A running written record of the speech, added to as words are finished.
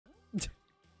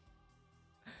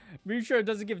Muichiro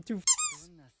doesn't give two f***s.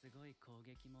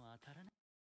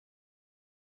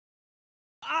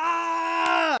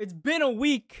 Ah! It's been a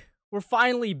week. We're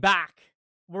finally back.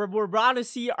 We're about to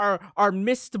see our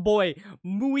missed boy,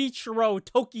 Muichiro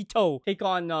Tokito, take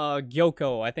on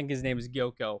Gyoko. I think his name is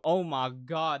Gyoko. Oh my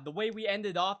god. The way we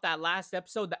ended off that last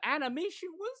episode, the animation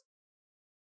was...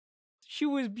 She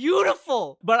was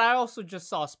beautiful! But I also just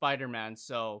saw Spider-Man,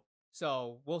 so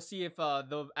we'll see if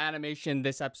the animation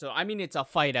this episode... I mean, it's a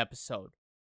fight episode.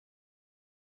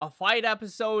 A fight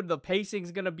episode, the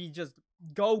pacing's gonna be just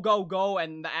go, go, go,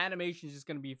 and the animation's just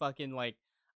gonna be fucking like...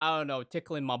 I don't know,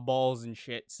 tickling my balls and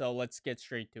shit. So let's get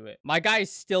straight to it. My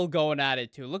guy's still going at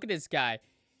it too. Look at this guy.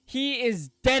 He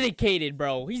is dedicated,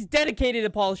 bro. He's dedicated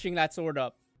to polishing that sword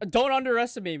up. Don't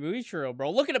underestimate Muichiro, bro.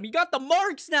 Look at him. He got the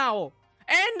marks now.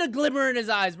 And the glimmer in his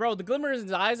eyes, bro. The glimmer in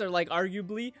his eyes are like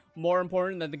arguably more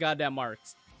important than the goddamn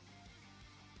marks.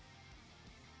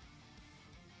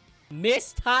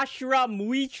 Missed Hashira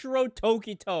Muichiro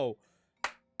Tokito.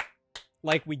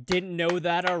 Like we didn't know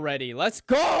that already. Let's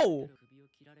go.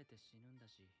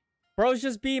 Bro's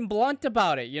just being blunt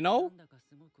about it, you know?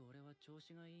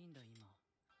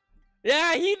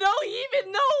 Yeah, he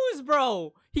even knows,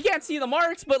 bro. He can't see the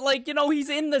marks, but like, you know, he's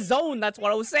in the zone. That's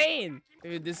what I was saying.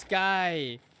 Dude, this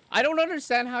guy. I don't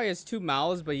understand how he has two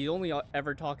mouths, but he only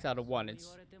ever talks out of one.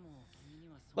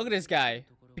 Look at this guy.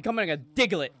 Becoming a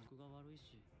Diglett.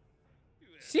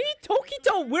 See,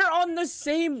 Tokito, we're on the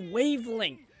same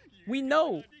wavelength. We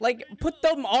know. Like, put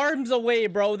them arms away,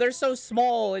 bro. They're so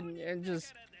small and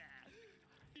just...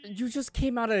 You just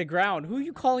came out of the ground. Who are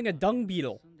you calling a dung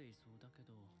beetle?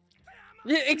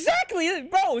 Yeah, exactly,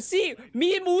 bro. See,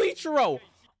 me and Muichiro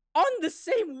on the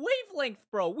same wavelength,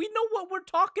 bro. We know what we're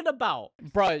talking about.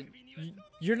 Bro,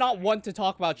 you're not one to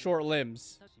talk about short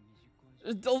limbs.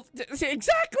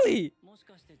 Exactly.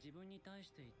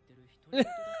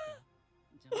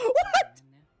 What?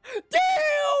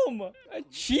 Damn! A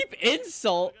cheap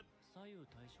insult?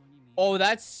 Oh,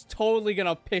 that's totally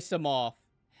gonna piss him off.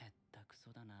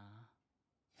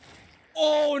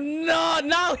 Oh no!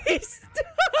 Now he's...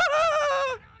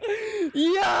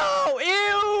 Yo!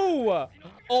 Ew!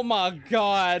 Oh my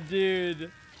god,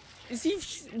 dude. Is he...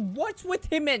 What's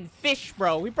with him and fish,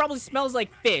 bro? He probably smells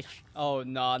like fish. Oh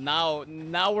no,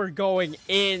 now we're going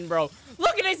in, bro.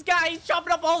 Look at this guy! He's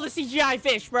chopping up all the CGI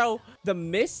fish, bro. The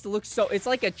mist looks so... It's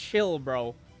like a chill,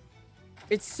 bro.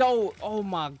 It's so... Oh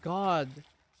my god.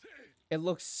 It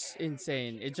looks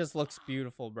insane. It just looks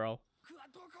beautiful, bro.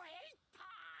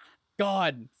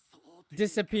 God.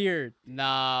 Disappeared.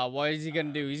 Nah, what is he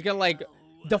gonna do? He's gonna, like,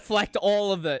 deflect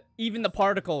all of it. Even the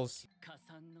particles.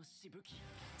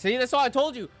 See, that's what I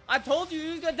told you. I told you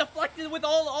he was gonna deflect it with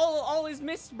all his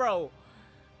mist, bro.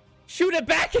 Shoot it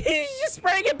back. He's just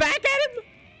spraying it back at him.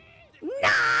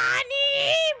 Nani?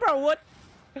 Bro, what?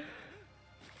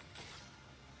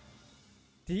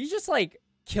 Did he just, like,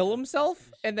 kill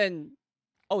himself? And then...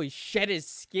 Oh, he shed his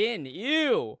skin.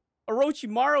 Ew.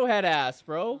 Orochimaru head ass,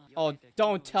 bro. Oh,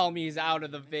 don't tell me he's out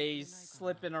of the vase,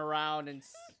 slipping around and...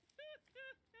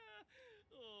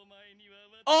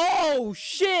 Oh,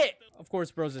 shit! Of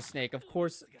course, bro's a snake. Of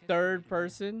course, third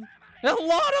person. A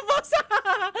lot of us!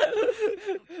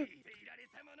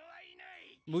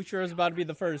 Muichiro's about to be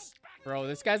the first. Bro,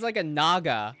 this guy's like a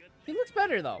naga. He looks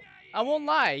better, though. I won't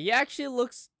lie. He actually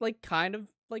looks, like, kind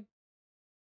of, like,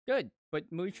 good.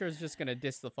 But Muichiro's just gonna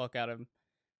diss the fuck out of him.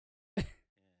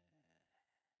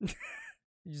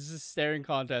 It's just a staring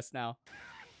contest now.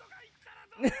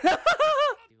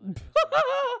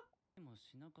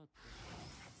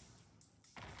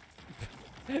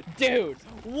 Dude,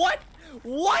 what?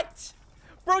 What?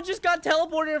 Bro just got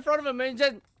teleported in front of him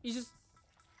and he's just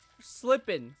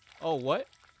slipping. Oh, what?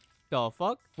 The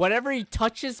fuck? Whatever he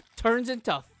touches turns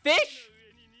into fish?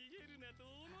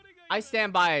 I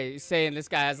stand by saying this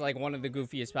guy has like one of the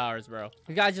goofiest powers, bro.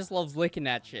 The guy just loves licking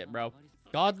that shit, bro.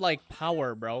 Godlike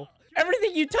power, bro.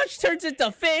 Everything you touch turns into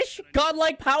fish.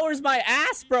 Godlike power's my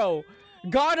ass, bro.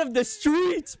 God of the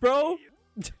streets, bro.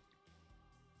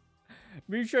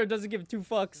 Muichiro doesn't give two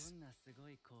fucks.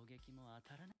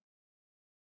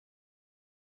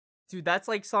 Dude, that's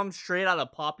like some straight out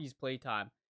of Poppy's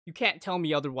Playtime. You can't tell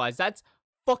me otherwise. That's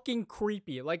fucking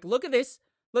creepy. Like, look at this.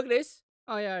 Look at this.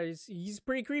 Oh, yeah, he's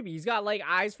pretty creepy. He's got, like,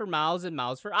 eyes for mouths and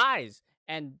mouths for eyes.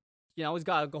 And, you know, he's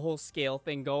got a whole scale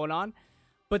thing going on.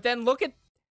 But then look at...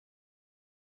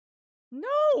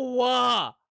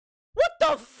 No! What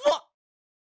the fuck?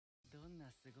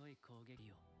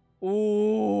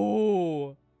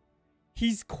 Ooh.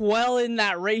 He's quelling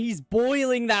that rage. He's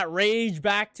boiling that rage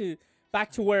back to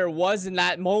where it was in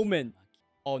that moment.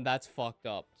 Oh, that's fucked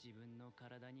up.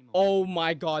 Oh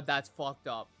my god, that's fucked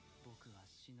up.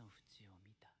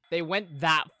 They went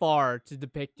that far to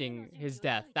depicting his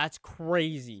death. That's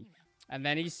crazy. And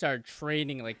then he started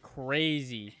training like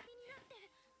crazy.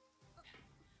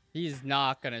 He's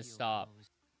not gonna stop.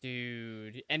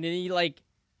 Dude. And then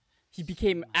he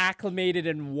became acclimated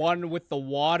and one with the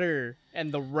water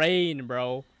and the rain,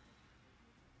 bro.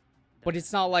 But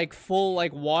it's not like full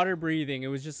like water breathing. It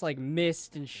was just like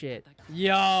mist and shit.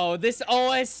 Yo, this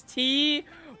OST?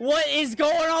 What is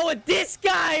going on with this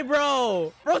guy,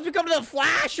 bro? Bro's becoming the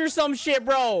Flash or some shit,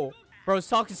 bro. Bro's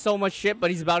talking so much shit,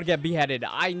 but he's about to get beheaded.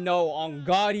 I know, on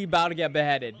God, he about to get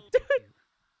beheaded.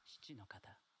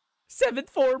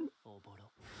 7th form.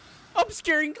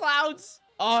 Obscuring clouds.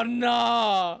 Oh,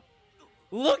 no.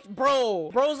 Look,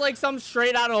 bro. Bro's like some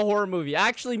straight out of a horror movie.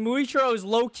 Actually, Muichiro is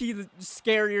low-key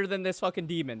scarier than this fucking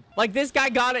demon. Like, this guy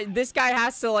got it. This guy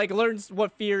has to, like, learn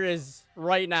what fear is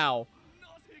right now.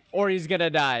 Or he's gonna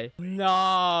die.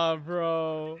 Nah,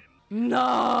 bro.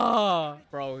 Nah.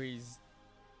 Bro,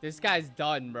 this guy's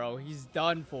done, bro. He's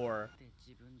done for.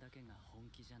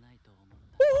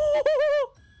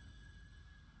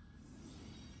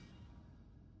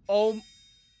 Oh.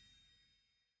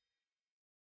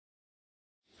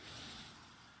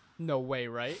 No way,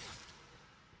 right?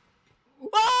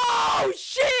 Oh,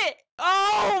 shit!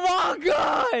 Oh, my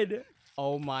God!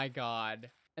 Oh, my God.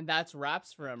 And that's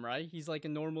wraps for him, right? He's like a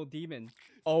normal demon.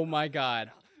 Oh, my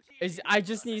God. I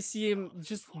just need to see him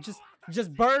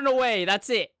just burn away. That's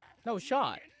it. No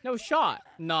shot. No shot.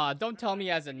 Nah, don't tell me he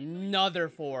has another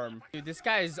form. Dude, this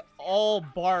guy is all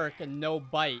bark and no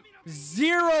bite.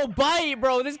 0 bite,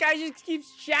 bro. This guy just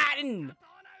keeps chatting.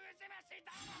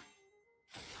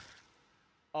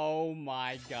 Oh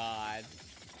my God.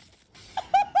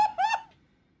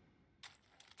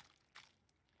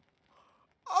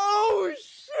 Oh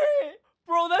shit.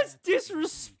 Bro, that's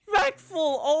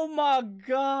disrespectful. Oh my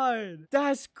God.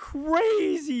 That's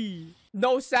crazy.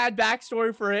 No sad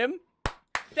backstory for him.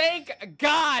 Thank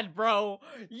God, bro.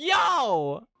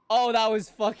 Yo. Oh, that was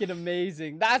fucking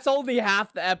amazing. That's only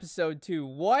half the episode too.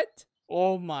 What?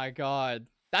 Oh my God.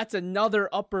 That's another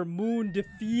upper moon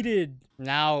defeated.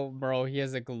 Now, bro, he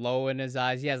has a glow in his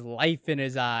eyes. He has life in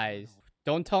his eyes.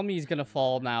 Don't tell me he's gonna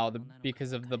fall now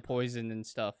because of the poison and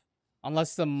stuff.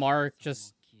 Unless the mark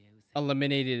just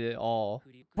eliminated it all.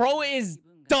 Bro is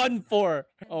done for.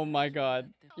 Oh my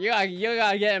God. You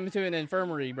gotta get him to an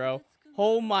infirmary, bro.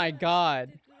 Oh my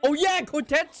God. Oh yeah,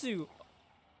 Kotetsu.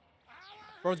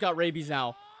 Bro's got rabies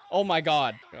now. Oh my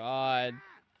God. God.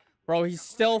 Bro, he's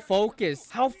still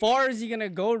focused. How far is he gonna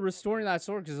go restoring that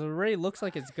sword? Because it already looks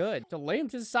like it's good. To lay him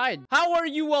to the side. How are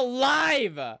you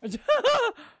alive?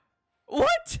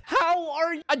 What? How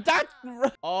are you? That's...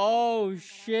 Oh,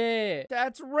 shit.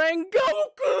 That's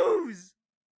Rengoku's.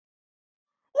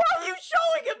 Why are you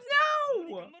showing him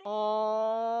now?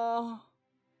 Oh.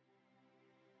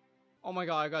 Oh my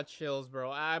God, I got chills, bro.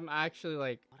 I'm actually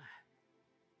like...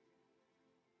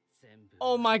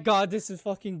 Oh my God, this is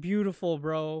fucking beautiful,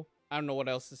 bro. I don't know what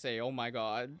else to say. Oh my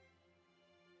God.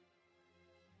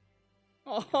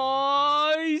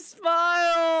 Oh, he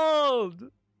smiled.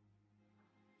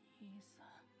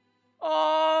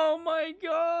 Oh my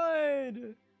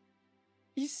God.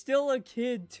 He's still a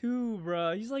kid too,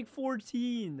 bro. He's like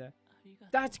 14.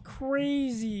 That's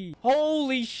crazy.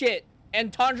 Holy shit.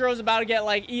 And Tanjiro's about to get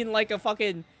like eaten like a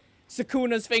fucking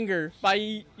Sukuna's finger by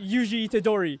Yuji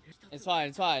Itadori. It's fine,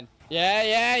 it's fine.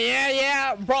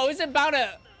 Yeah. Bro, it's about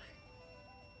to...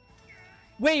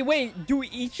 Wait. Do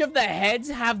each of the heads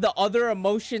have the other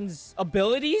emotions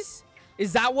abilities?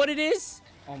 Is that what it is?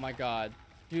 Oh my God.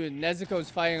 Dude, Nezuko's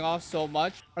fighting off so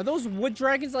much. Are those wood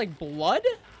dragons like blood?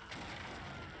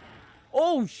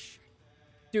 Oh,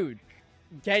 dude.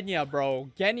 Genya, bro.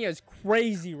 Genya's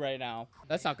crazy right now.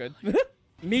 That's not good.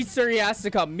 Mitsuri has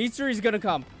to come. Mitsuri's gonna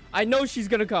come. I know she's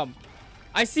gonna come.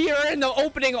 I see her in the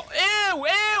opening. Ew,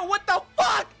 what the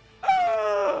fuck?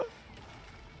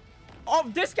 Oh,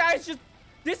 this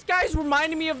guy's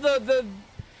reminding me of the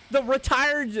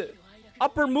retired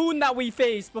upper moon that we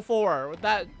faced before.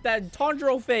 That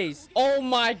Tanjiro face. Oh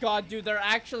my God, dude.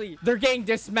 They're getting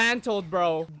dismantled,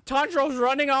 bro. Tanjiro's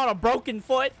running on a broken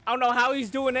foot. I don't know how he's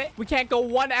doing it. We can't go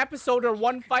one episode or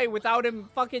one fight without him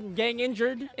fucking getting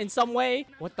injured in some way.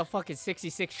 What the fuck is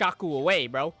 66 shaku away,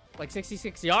 bro? Like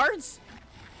 66 yards?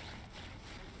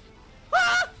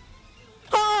 Ah!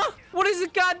 What is this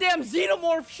goddamn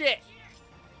xenomorph shit?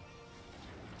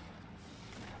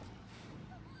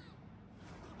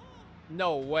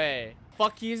 No way.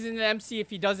 Fuck, he's in the MC if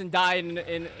he doesn't die in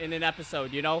an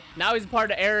episode, you know? Now he's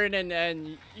part of Eren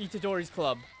and Itadori's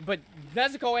club. But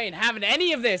Nezuko ain't having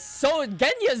any of this. So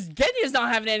Genya's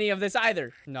not having any of this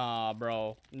either. Nah,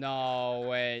 bro. No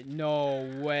way. No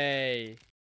way.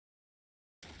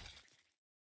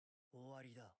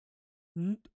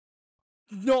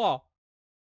 No.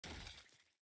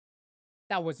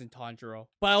 That wasn't Tanjiro.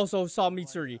 But I also saw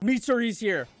Mitsuri. Mitsuri's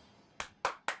here.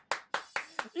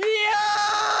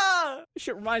 Yeah!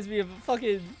 Shit reminds me of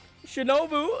fucking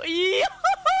Shinobu. Yeah!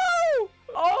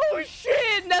 Oh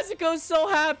shit! Nezuko's so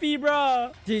happy,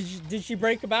 bro. Did she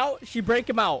break him out? She break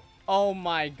him out. Oh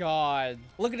my god.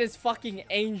 Look at this fucking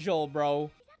angel, bro.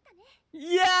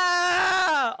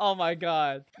 Yeah! Oh my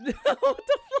god. What the fuck?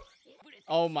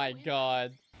 Oh my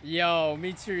god. Yo,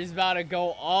 Mitsuri's about to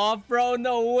go off, bro.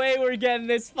 No way we're getting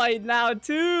this fight now,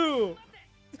 too.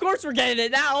 Of course we're getting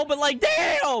it now, but like,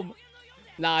 damn!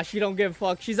 Nah, she don't give a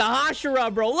fuck. She's a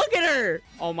Hashira, bro. Look at her.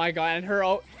 Oh my god, and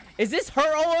her is this her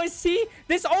OST?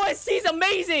 This OST is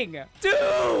amazing!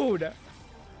 Dude!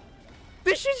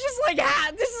 This shit's just like,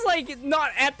 this is like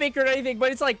not epic or anything,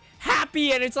 but it's like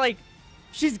happy and it's like,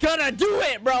 she's gonna do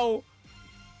it, bro.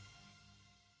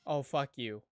 Oh, fuck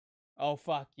you. Oh,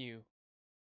 fuck you.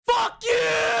 Fuck